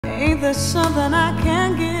there's something I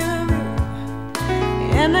can give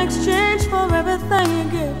you in exchange for everything you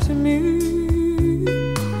give to me.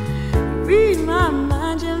 Read my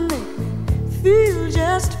mind, you make me feel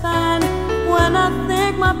just fine. When I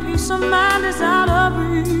think my peace of mind is out of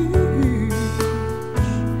reach,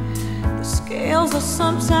 the scales are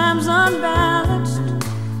sometimes unbalanced,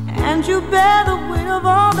 and you bear the weight of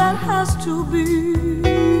all that has to be.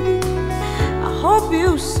 I hope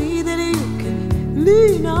you see that you can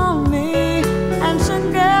lean on me, and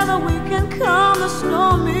together we can calm the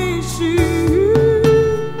stormy sea.